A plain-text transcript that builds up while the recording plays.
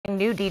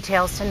new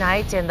details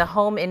tonight in the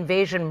home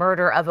invasion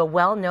murder of a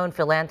well-known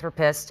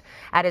philanthropist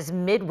at his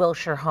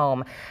Mid-Wilshire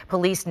home.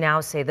 Police now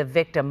say the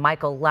victim,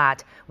 Michael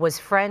Latt, was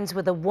friends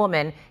with a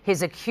woman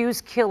his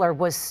accused killer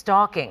was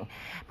stalking.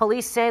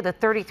 Police say the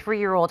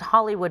 33-year-old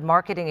Hollywood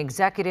marketing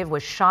executive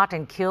was shot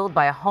and killed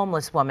by a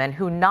homeless woman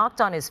who knocked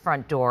on his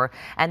front door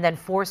and then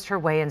forced her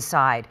way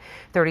inside.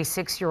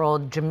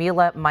 36-year-old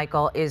Jamila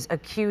Michael is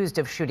accused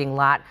of shooting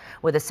Latt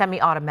with a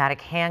semi-automatic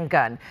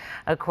handgun.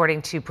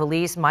 According to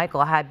police,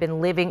 Michael had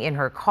been living in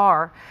her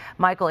car.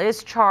 Michael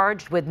is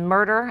charged with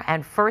murder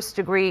and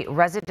first-degree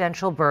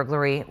residential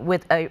burglary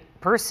with a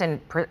person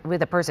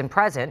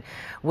present,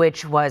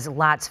 which was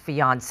Latt's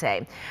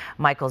fiance.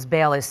 Michael's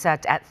bail is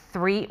set at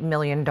 $3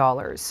 million.